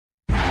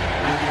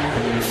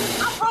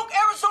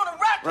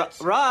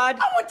brackets. Rod.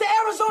 I went to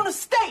Arizona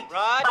State.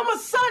 Rod. I'm a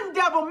Sun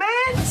Devil,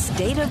 man.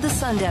 State of the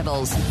Sun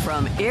Devils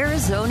from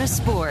Arizona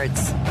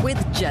Sports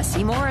with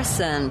Jesse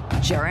Morrison,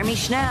 Jeremy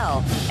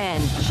Schnell,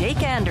 and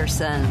Jake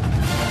Anderson.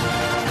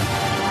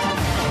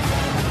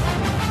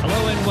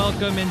 Hello and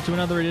welcome into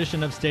another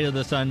edition of State of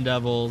the Sun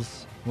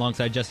Devils.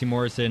 Alongside Jesse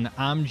Morrison,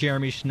 I'm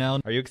Jeremy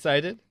Schnell. Are you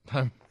excited?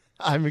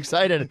 I'm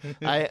excited.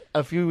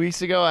 A few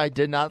weeks ago, I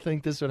did not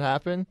think this would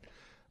happen,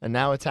 and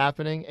now it's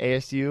happening.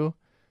 ASU,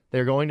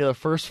 they're going to the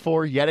first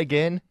four yet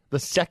again, the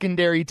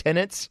secondary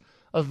tenants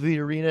of the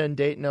arena in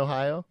Dayton,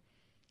 Ohio.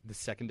 The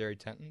secondary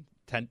tenant?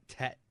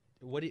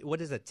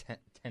 What is a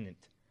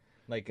tenant?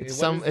 Like It's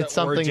something that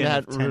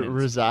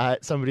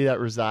somebody that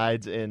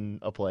resides in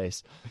a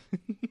place.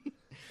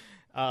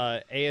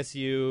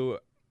 ASU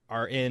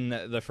are in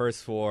the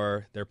first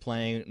four. They're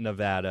playing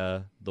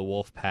Nevada, the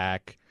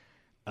Wolfpack.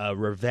 A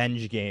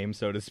revenge game,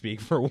 so to speak,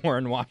 for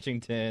Warren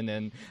Washington.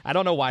 And I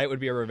don't know why it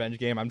would be a revenge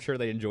game. I'm sure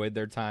they enjoyed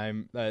their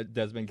time,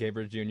 Desmond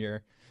Capers Jr.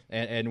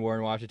 and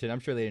Warren Washington. I'm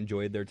sure they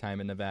enjoyed their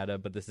time in Nevada,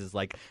 but this is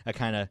like a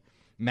kind of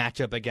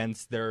matchup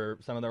against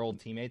some of their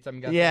old teammates, I'm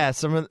guessing. Yeah,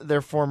 some of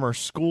their former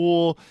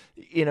school.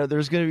 You know,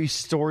 there's going to be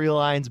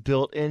storylines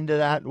built into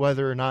that,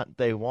 whether or not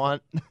they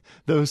want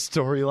those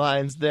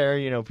storylines there.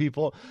 You know,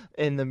 people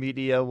in the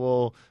media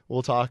will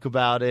talk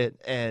about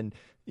it, and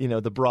you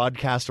know, the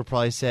broadcast will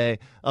probably say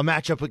a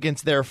matchup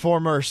against their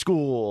former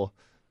school.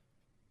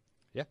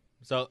 Yeah.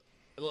 So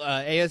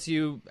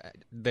ASU,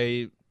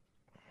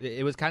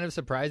 it was kind of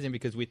surprising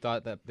because we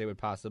thought that they would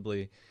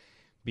possibly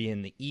be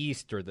in the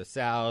East or the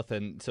South,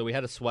 and so we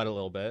had to sweat a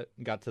little bit.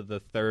 Got to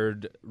the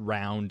third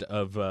round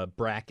of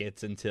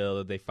brackets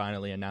until they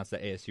finally announced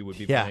that ASU would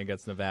be playing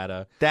against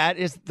Nevada. That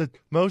is the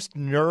most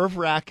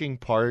nerve-wracking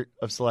part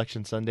of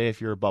Selection Sunday if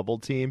you're a bubble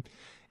team,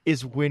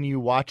 is when you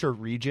watch a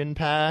region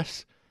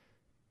pass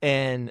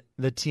and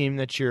the team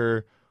that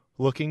you're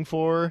looking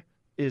for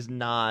is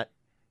not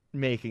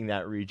making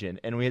that region.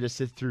 And we had to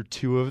sit through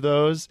two of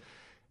those,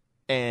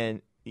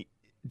 and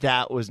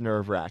that was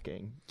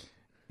nerve-wracking.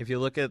 If you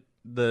look at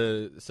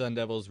the Sun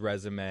Devils'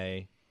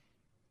 resume,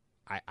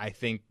 I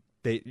think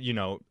they, you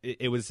know,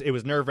 it was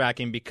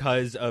nerve-wracking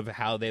because of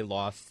how they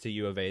lost to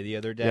U of A the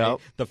other day. Yep.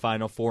 The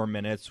final 4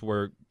 minutes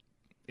were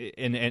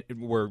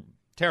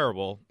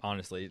terrible,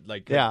 honestly.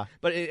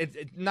 But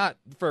it's not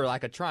for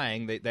lack of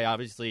trying. They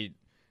obviously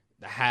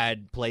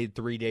had played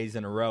 3 days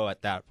in a row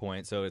at that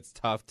point, so it's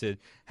tough to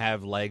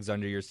have legs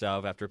under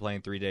yourself after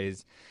playing 3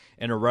 days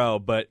in a row.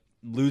 But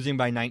losing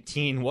by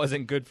 19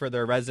 wasn't good for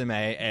their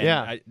resume,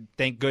 and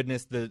thank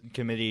goodness the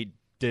committee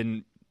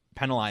didn't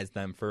penalize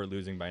them for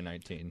losing by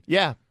 19.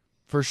 Yeah,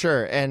 for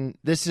sure. And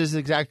this is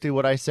exactly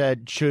what I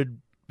said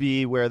should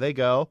be where they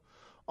go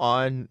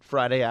on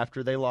Friday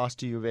after they lost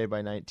to U of A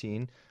by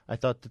 19. I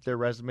thought that their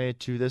resume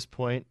to this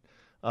point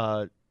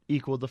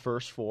equaled the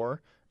first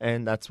four,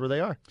 and that's where they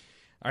are.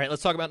 All right,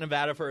 let's talk about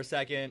Nevada for a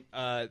second.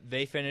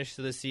 They finished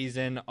the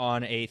season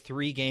on a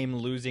 3-game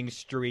losing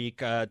streak.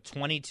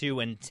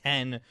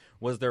 22-10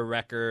 was their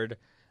record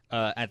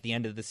at the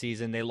end of the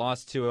season. They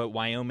lost to a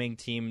Wyoming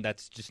team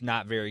that's just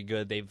not very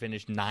good. They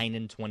finished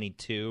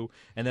 9-22,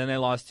 and then they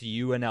lost to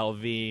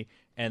UNLV,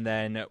 and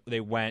then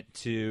they went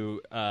to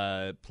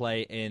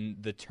play in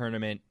the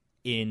tournament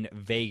in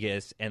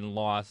Vegas and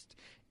lost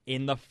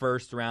in the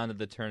first round of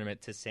the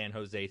tournament to San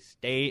Jose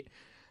State.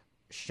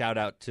 Shout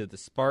out to the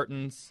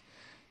Spartans.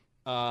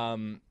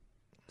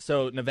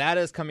 So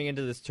Nevada is coming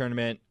into this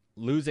tournament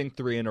losing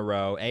 3 in a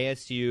row.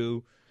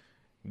 ASU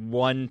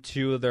won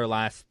 2 of their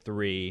last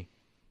 3.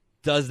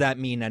 Does that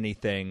mean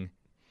anything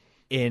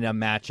in a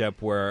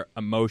matchup where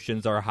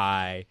emotions are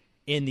high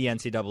in the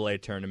NCAA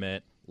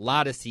tournament? A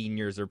lot of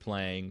seniors are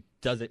playing.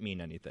 Does it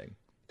mean anything?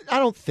 I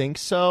don't think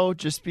so,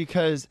 just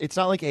because it's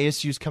not like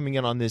ASU's coming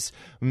in on this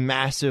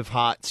massive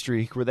hot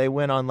streak where they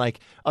went on like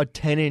a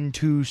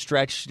 10-2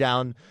 stretch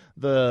down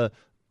the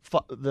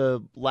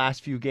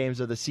last few games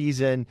of the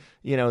season.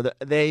 You know,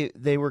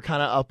 they were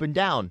kind of up and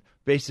down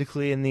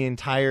basically in the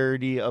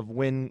entirety of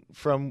when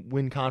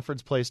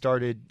conference play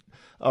started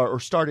or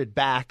started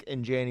back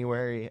in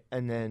January,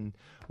 and then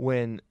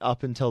when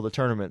up until the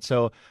tournament.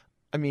 So,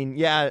 I mean,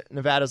 yeah,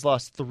 Nevada's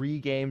lost 3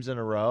 games in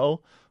a row,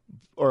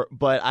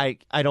 but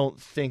I don't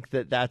think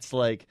that's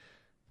like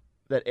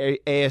that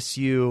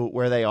ASU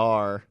where they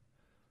are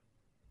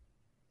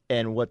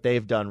and what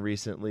they've done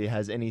recently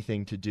has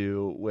anything to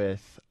do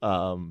with,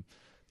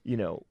 you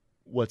know,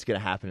 what's going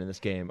to happen in this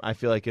game. I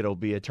feel like it'll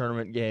be a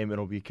tournament game.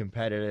 It'll be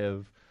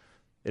competitive.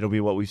 It'll be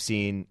what we've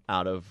seen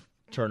out of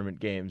tournament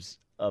games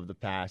of the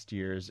past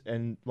years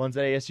and ones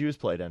that ASU has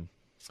played in.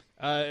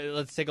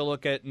 Let's take a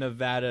look at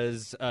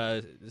Nevada's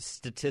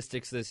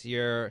statistics this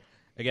year.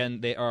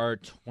 Again, they are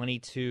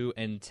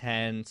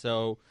 22-10,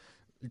 so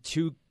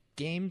 2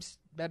 games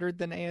better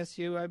than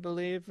ASU, I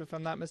believe, if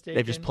I'm not mistaken.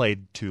 They've just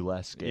played 2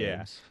 less games.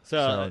 Yeah.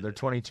 So they're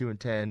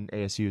 22-10.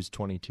 ASU is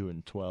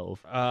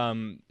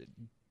 22-12.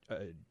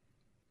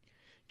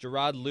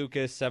 Gerard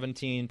Lucas,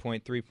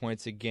 17.3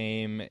 points a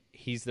game.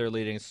 He's their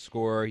leading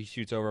scorer. He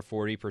shoots over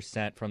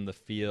 40% from the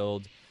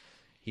field.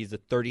 He's a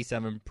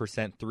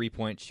 37%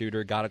 three-point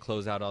shooter. Got to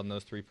close out on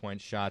those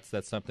three-point shots.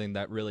 That's something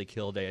that really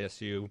killed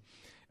ASU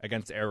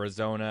against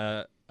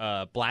Arizona.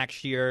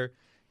 Blackshear,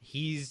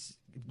 he's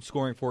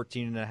scoring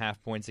 14.5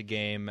 points a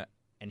game,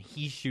 and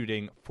he's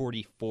shooting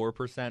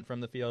 44% from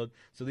the field.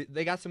 So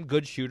they got some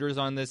good shooters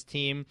on this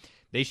team.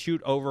 They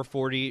shoot over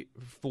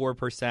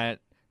 44%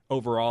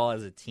 overall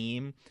as a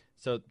team.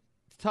 So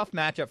tough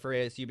matchup for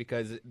ASU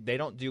because they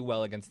don't do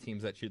well against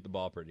teams that shoot the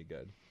ball pretty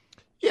good.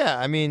 Yeah,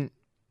 I mean,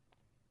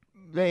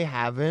 they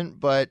haven't,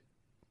 but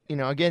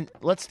again,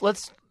 let's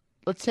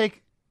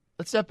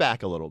step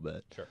back a little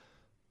bit. Sure.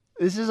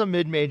 This is a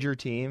mid-major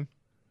team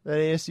that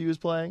ASU is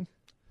playing.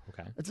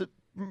 Okay. It's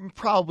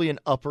probably an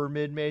upper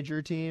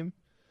mid-major team.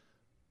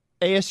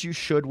 ASU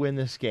should win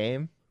this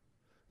game.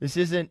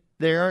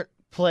 They aren't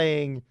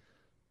playing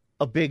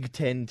a Big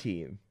Ten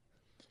team.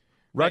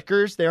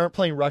 Rutgers, they aren't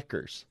playing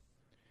Rutgers.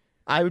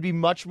 I would be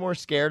much more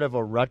scared of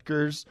a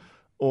Rutgers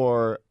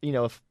or,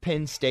 if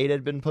Penn State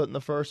had been put in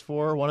the first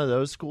four, one of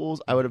those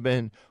schools, I would have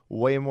been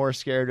way more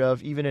scared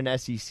of. Even an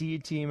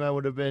SEC team, I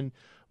would have been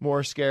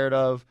more scared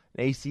of.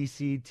 An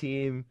ACC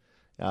team.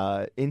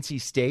 NC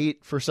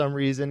State, for some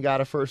reason, got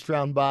a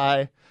first-round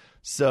bye.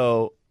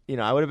 So,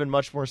 I would have been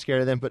much more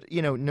scared of them. But,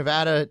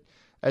 Nevada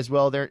as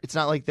well, it's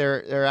not like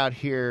they're out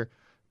here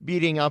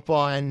beating up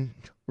on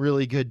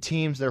really good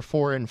teams. They're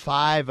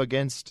 4-5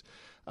 against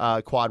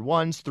quad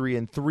ones,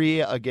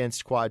 3-3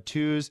 against quad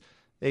twos.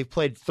 They've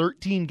played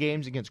 13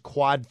 games against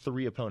quad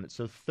 3 opponents.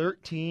 So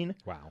 13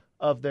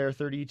 of their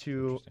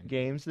 32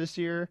 games this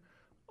year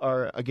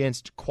are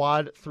against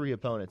quad 3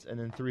 opponents, and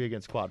then 3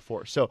 against quad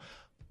 4. So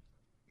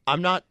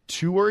I'm not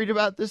too worried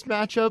about this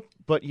matchup,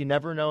 but you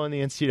never know in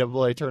the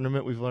NCAA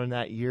tournament. We've learned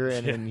that year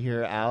in and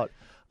year out.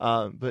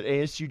 But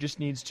ASU just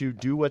needs to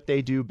do what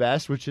they do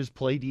best, which is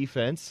play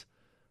defense,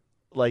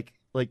 like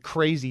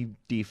crazy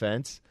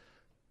defense.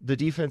 The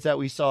defense that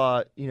we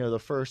saw, the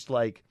first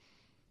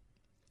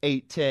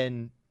 8,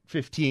 10,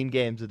 15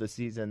 games of the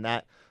season,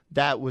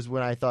 that was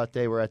when I thought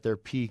they were at their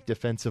peak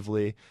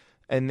defensively.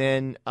 And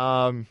then,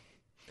 I'm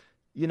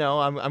going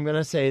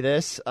to say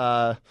this,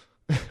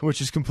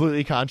 which is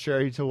completely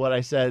contrary to what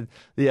I said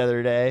the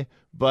other day,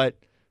 but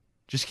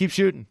just keep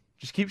shooting.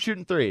 Just keep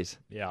shooting threes.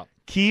 Yeah.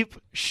 Keep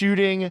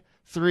shooting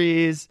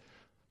threes.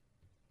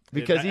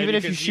 Because even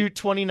if you shoot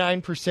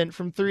 29%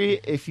 from three,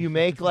 if you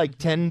make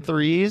 10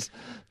 threes,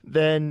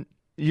 then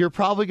you're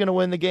probably going to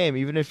win the game,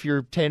 even if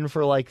you're 10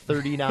 for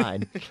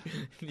 39.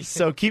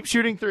 So keep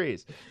shooting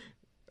threes.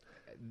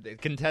 The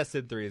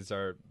contested threes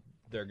are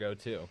their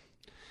go-to.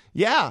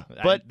 Yeah,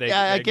 but they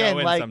again, go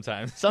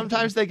in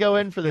sometimes they go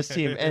in for this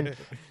team,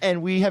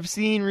 and we have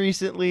seen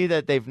recently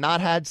that they've not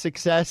had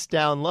success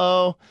down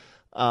low.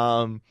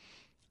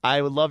 I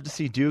would love to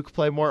see Duke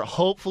play more.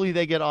 Hopefully,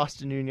 they get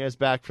Austin Nunez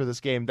back for this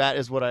game. That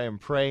is what I am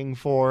praying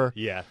for.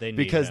 Yeah, they need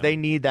because him. they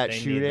need that they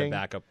shooting. Need the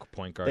backup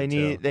point guard.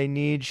 They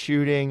need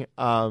shooting,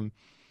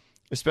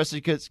 especially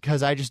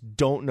because I just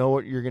don't know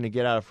what you're going to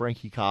get out of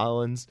Frankie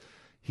Collins.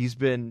 He's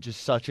been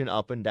just such an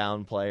up and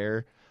down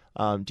player.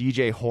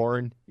 DJ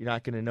Horn, you're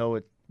not going to know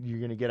what you're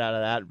going to get out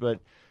of that, but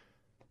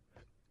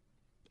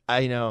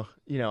I know,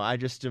 I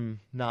just am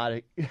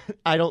not.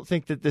 I don't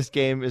think that this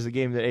game is a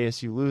game that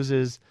ASU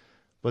loses,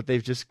 but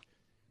they've still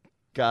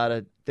got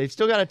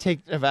to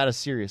take Nevada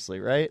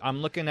seriously, right?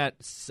 I'm looking at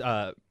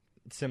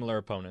similar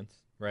opponents,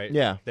 right?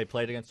 Yeah. They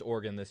played against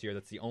Oregon this year.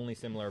 That's the only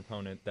similar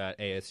opponent that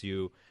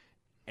ASU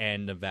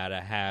and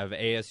Nevada have.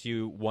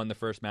 ASU won the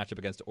first matchup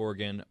against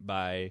Oregon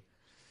by,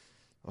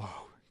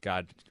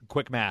 God,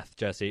 quick math,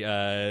 Jesse.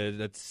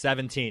 That's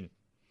 17.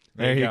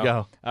 There you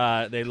go.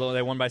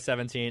 They won by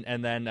 17,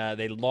 and then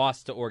they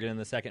lost to Oregon in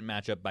the second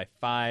matchup by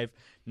 5.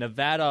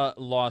 Nevada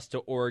lost to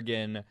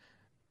Oregon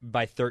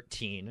by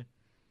 13.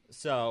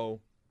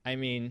 So, I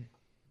mean,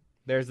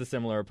 there's the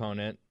similar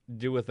opponent.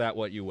 Do with that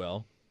what you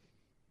will.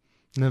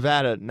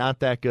 Nevada,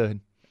 not that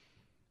good.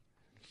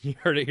 You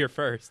heard it here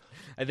first.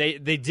 They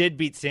did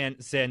beat San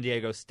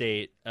Diego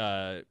State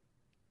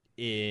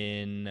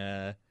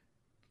in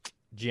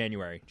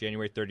January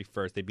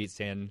 31st. They beat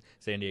San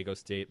Diego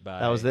State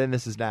by... That was then,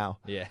 this is now.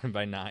 Yeah,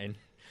 by 9.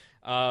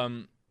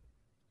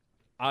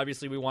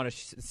 Obviously, we want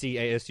to see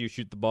ASU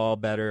shoot the ball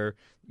better.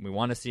 We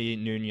want to see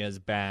Nunez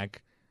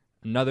back.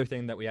 Another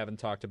thing that we haven't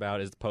talked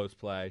about is the post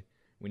play.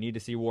 We need to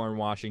see Warren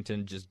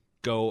Washington just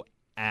go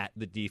at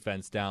the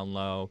defense down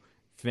low,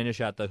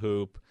 finish at the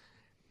hoop.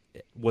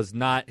 It was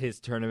not his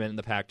tournament in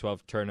the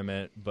Pac-12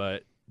 tournament,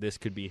 but this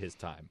could be his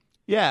time.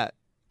 Yeah,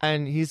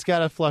 and he's got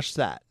to flush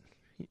that.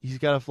 He's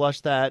got to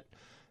flush that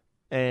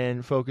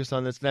and focus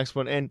on this next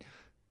one. And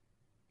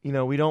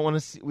we don't want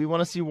to see. We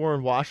want to see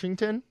Warren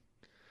Washington.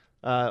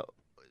 I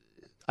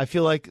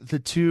feel like the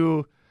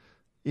two,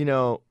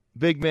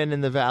 big men in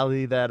the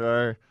Valley that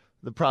are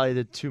probably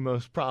the two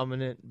most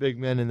prominent big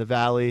men in the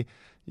Valley.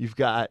 You've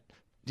got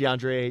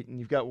DeAndre Ayton,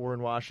 you've got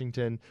Warren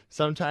Washington.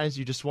 Sometimes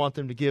you just want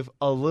them to give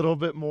a little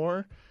bit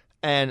more,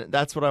 and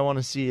that's what I want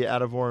to see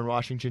out of Warren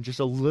Washington. Just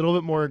a little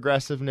bit more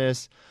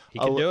aggressiveness. He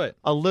can do it.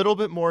 A little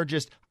bit more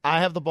just, I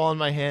have the ball in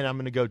my hand, I'm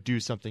going to go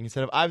do something.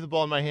 Instead of, I have the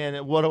ball in my hand,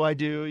 and what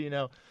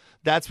do?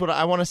 That's what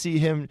I want to see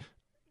him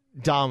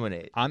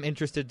dominate. I'm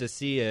interested to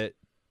see it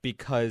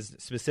because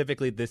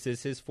specifically this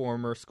is his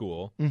former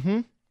school.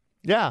 Mm-hmm.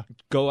 Yeah.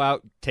 Go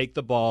out, take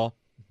the ball,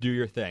 do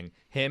your thing.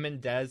 Him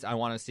and Dez, I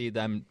want to see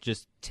them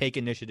just take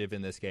initiative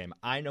in this game.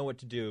 I know what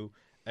to do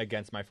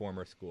against my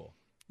former school.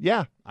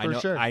 Yeah,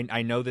 sure.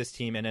 I know this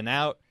team in and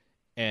out,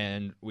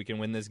 and we can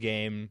win this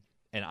game,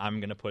 and I'm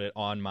going to put it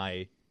on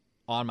my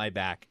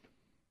back,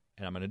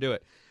 and I'm going to do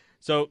it.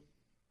 So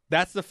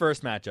that's the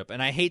first matchup,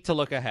 and I hate to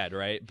look ahead,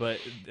 right? But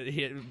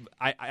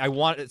I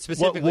want it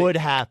specifically. What would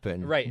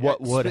happen? Right. What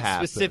would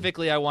happen?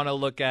 Specifically, I want to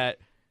look at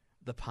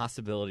the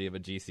possibility of a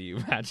GCU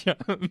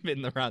matchup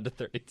in the round of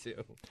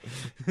 32.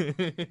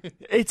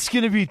 It's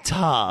going to be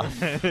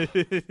tough.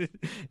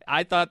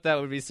 I thought that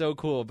would be so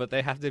cool, but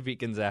they have to beat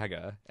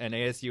Gonzaga, and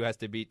ASU has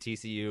to beat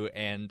TCU,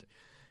 and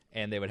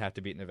they would have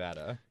to beat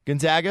Nevada.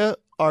 Gonzaga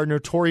are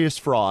notorious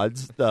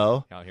frauds,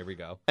 though. Oh, here we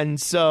go. And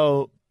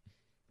so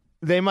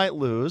they might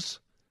lose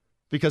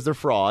because they're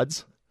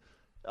frauds.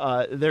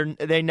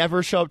 They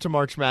never show up to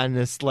March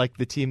Madness like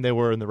the team they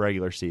were in the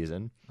regular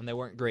season. And they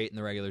weren't great in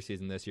the regular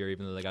season this year,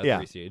 even though they got Yeah. a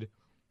 3 seed.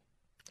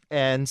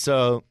 And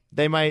so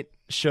they might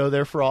show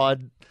their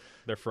fraudness.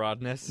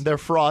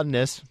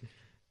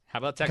 How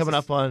about Texas, Coming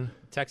up on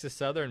Texas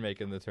Southern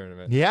making the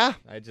tournament? Yeah.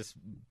 I just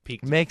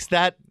peeked. Makes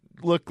that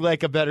look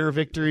like a better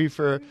victory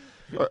or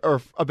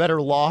a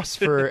better loss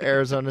for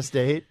Arizona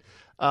State.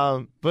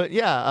 But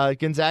yeah,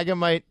 Gonzaga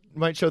might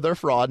show their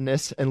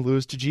fraudness and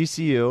lose to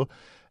GCU,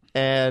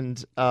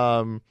 and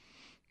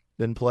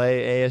then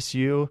play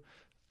ASU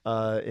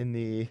in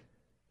the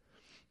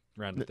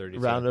round of 32.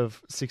 round of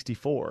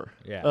 64.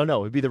 Yeah. Oh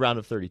no, it'd be the round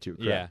of 32.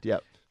 Correct. Yeah.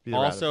 Yep. Be the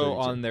round of Also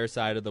 32. on their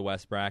side of the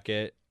West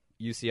bracket,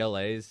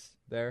 UCLA's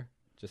there,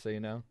 just so you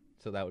know.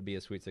 So that would be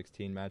a Sweet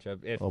 16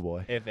 matchup if Oh,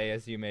 boy. if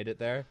ASU made it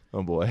there.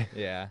 Oh boy.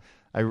 Yeah.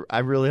 I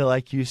really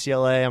like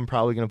UCLA. I'm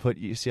probably going to put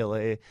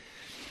UCLA.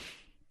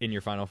 In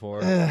your Final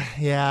Four.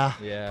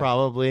 Yeah.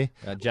 Probably.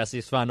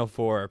 Jesse's Final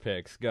Four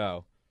picks.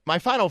 Go. My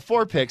Final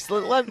Four picks.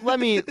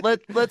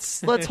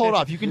 Let's hold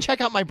off. You can check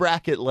out my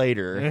bracket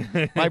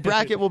later. My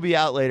bracket will be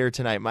out later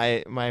tonight.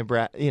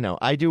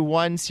 I do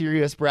one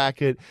serious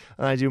bracket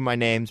and I do my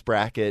names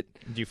bracket.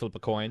 Do you flip a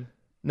coin?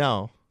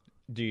 No.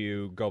 Do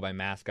you go by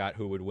mascot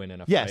who would win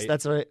in a Yes, fight?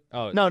 that's right.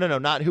 Oh. No,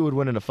 not who would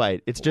win in a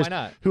fight. It's just Why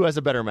not? who has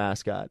a better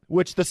mascot.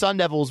 Which the Sun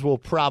Devils will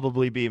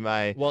probably be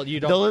my. Well, you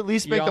don't. They'll at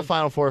least you make the don't-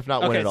 Final Four, if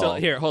not win Okay, it so all.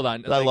 here, hold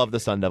on. I love the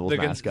Sun Devils the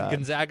mascot.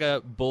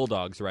 Gonzaga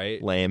Bulldogs,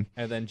 right? Lame.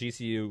 And then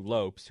GCU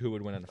Lopes, who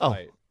would win in a Oh.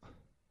 fight?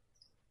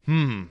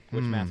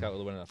 Which mascot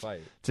would win in a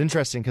fight? It's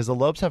interesting because the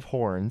Lopes have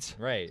horns,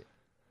 Right.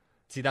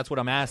 See, that's what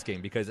I'm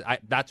asking because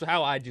that's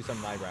how I do some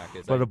of my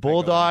brackets. but I a go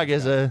Bulldog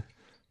is mascot.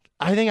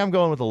 I think I'm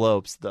going with the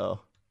Lopes though.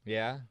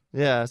 Yeah.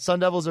 Yeah, Sun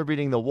Devils are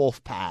beating the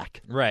Wolf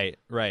Pack. Right.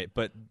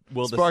 But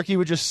will Sparky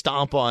would just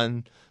stomp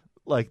on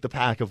like the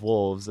pack of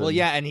wolves. Well,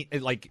 yeah, and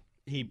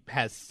he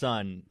has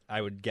sun,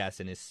 I would guess,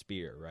 in his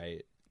spear,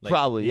 right?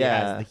 Probably, he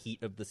yeah. has the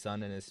heat of the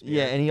sun in his spear.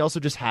 Yeah, and he also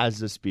just has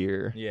the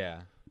spear.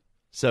 Yeah.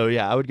 So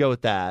yeah, I would go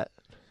with that.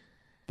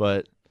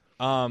 But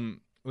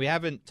we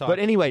haven't talked. But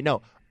anyway,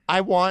 no.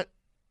 I want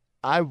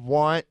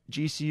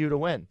GCU to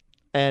win.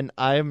 And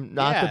I'm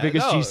not the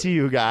biggest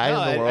GCU guy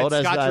in the world.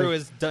 Scott Drew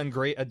has done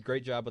a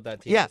great job with that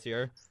team this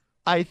year.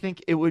 I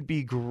think it would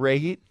be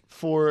great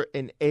for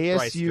an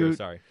ASU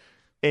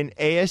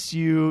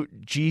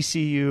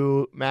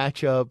GCU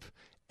matchup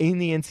in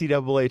the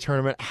NCAA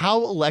tournament.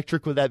 How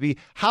electric would that be?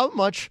 How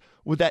much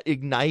would that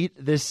ignite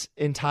this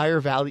entire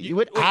valley? It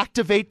would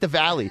activate the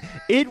valley.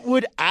 It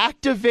would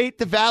activate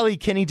the valley,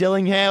 Kenny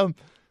Dillingham.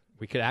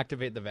 We could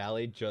activate the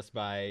valley just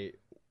by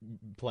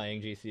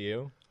playing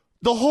GCU.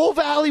 The whole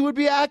valley would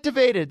be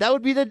activated. That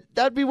would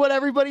be what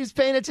everybody's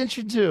paying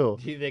attention to.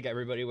 Do you think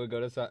everybody would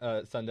go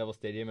to Sun Devil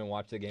Stadium and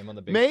watch the game on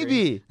the big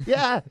Maybe,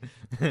 yeah.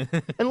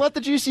 And let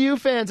the GCU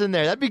fans in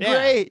there. That'd be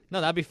great.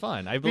 No, that'd be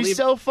fun. I It'd believe be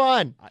so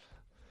fun.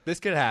 this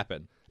could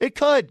happen It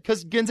could,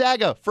 because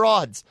Gonzaga,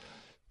 frauds.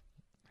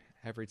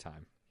 every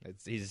time.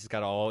 He's just got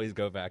to always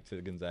go back to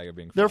Gonzaga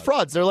being frauds. They're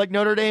frauds. They're like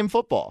Notre Dame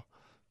football.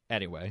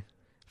 Anyway.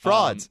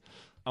 Frauds.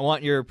 I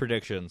want your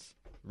predictions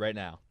right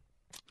now.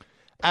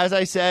 As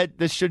I said,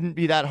 this shouldn't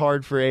be that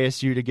hard for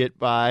ASU to get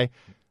by.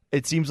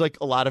 It seems like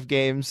a lot of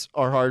games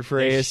are hard for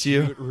They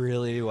ASU. shoot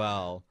really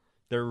well.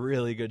 They're a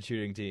really good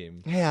shooting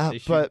team. Yeah, they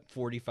shoot but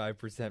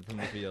 45% from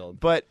the field.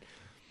 But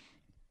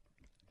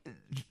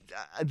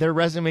their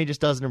resume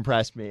just doesn't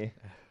impress me,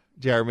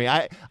 Jeremy.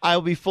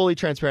 I'll be fully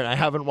transparent. I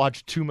haven't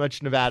watched too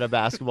much Nevada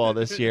basketball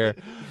this year,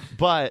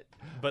 but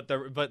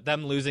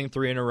them losing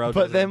 3 in a row.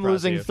 But them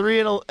losing 3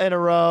 in a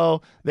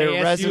row. Their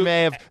ASU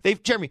resume of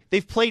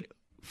they've played.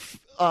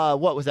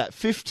 What was that?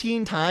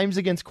 15 times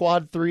against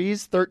quad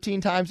threes,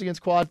 13 times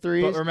against quad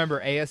threes. But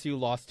remember, ASU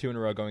lost 2 in a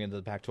row going into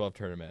the Pac-12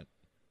 tournament,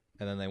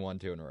 and then they won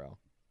 2 in a row.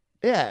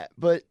 Yeah,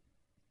 but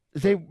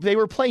they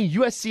were playing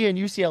USC and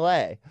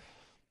UCLA,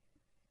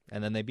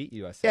 and then they beat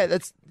USC.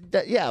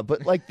 Yeah, Yeah,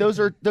 but like those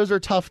are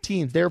tough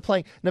teams. They were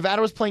playing.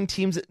 Nevada was playing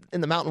teams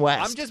in the Mountain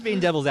West. I'm just being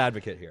devil's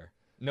advocate here.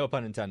 No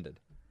pun intended.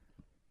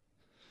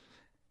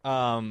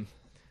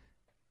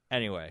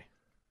 Anyway,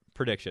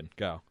 prediction,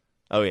 go.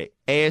 Okay,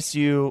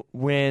 ASU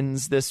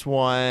wins this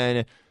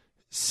one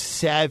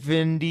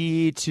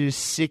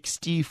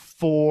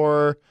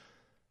 70-64.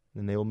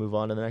 Then they will move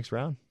on to the next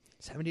round.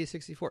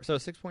 70-64. So a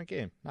 6-point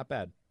game. Not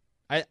bad.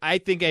 I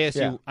think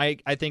ASU I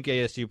think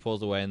ASU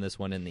pulls away in this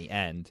one in the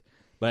end,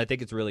 but I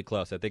think it's really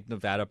close. I think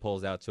Nevada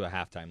pulls out to a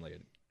halftime lead.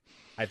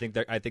 I think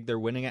they're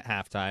winning at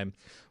halftime.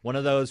 One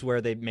of those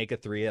where they make a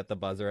three at the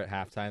buzzer at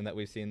halftime that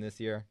we've seen this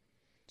year.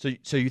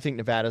 So you think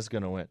Nevada's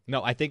going to win?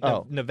 No, I think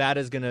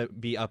Nevada's going to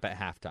be up at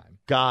halftime.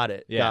 Got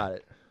it. Yeah. Got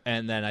it.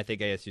 And then I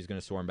think ASU's going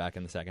to storm back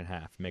in the second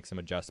half, make some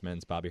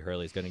adjustments. Bobby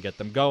Hurley's going to get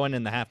them going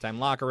in the halftime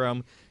locker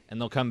room, and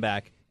they'll come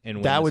back and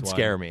win. That this would one.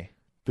 scare me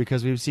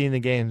because we've seen the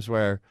games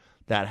where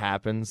that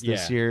happens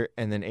this Yeah. year,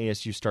 and then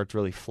ASU starts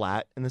really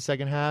flat in the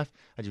second half.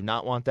 I do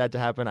not want that to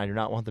happen. I do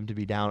not want them to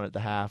be down at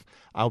the half.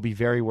 I'll be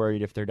very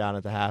worried if they're down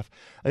at the half.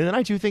 And then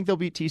I do think they'll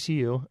beat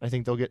TCU. I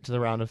think they'll get to the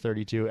round of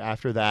 32.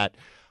 After that,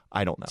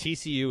 I don't know.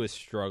 TCU is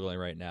struggling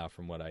right now,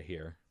 from what I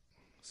hear.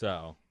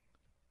 So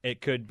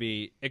it could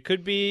be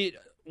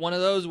one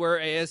of those where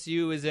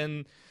ASU is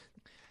in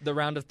the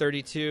round of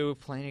 32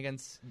 playing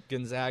against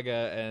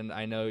Gonzaga, and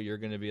I know you're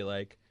going to be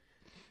like,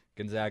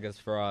 Gonzaga's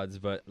frauds,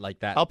 but like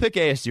that. I'll pick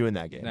ASU in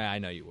that game. Nah, I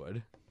know you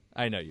would.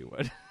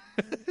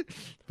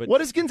 But what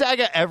has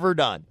Gonzaga ever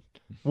done?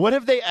 What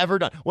have they ever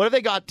done? What have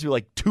they got to,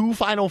 like 2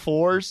 Final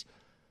Fours?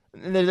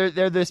 And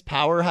they're this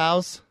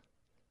powerhouse.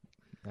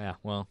 Yeah,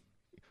 well.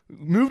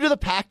 Move to the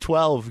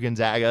Pac-12,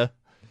 Gonzaga.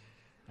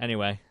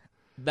 Anyway,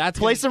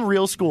 play some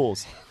real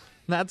schools.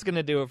 That's going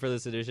to do it for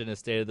this edition of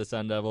State of the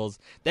Sun Devils.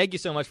 Thank you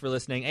so much for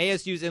listening.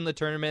 ASU's in the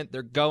tournament.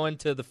 They're going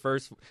to the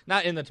first –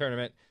 not in the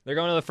tournament. They're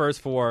going to the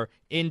first 4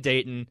 in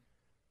Dayton.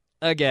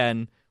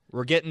 Again,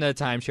 we're getting a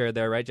timeshare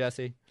there, right,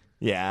 Jesse?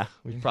 Yeah,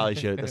 we probably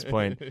should at this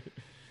point.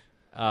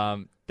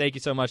 Thank you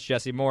so much,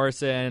 Jesse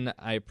Morrison.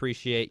 I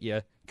appreciate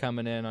you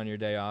coming in on your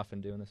day off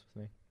and doing this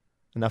with me.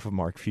 Enough of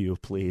Mark Few,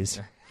 please.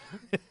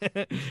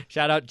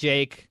 Shout out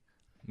Jake.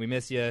 We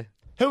miss you.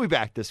 He'll be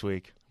back this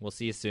week. We'll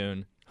see you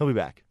soon. He'll be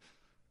back.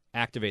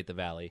 Activate the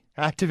Valley.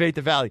 Activate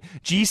the Valley.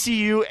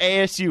 GCU,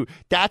 ASU.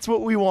 That's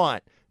what we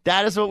want.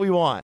 That is what we want.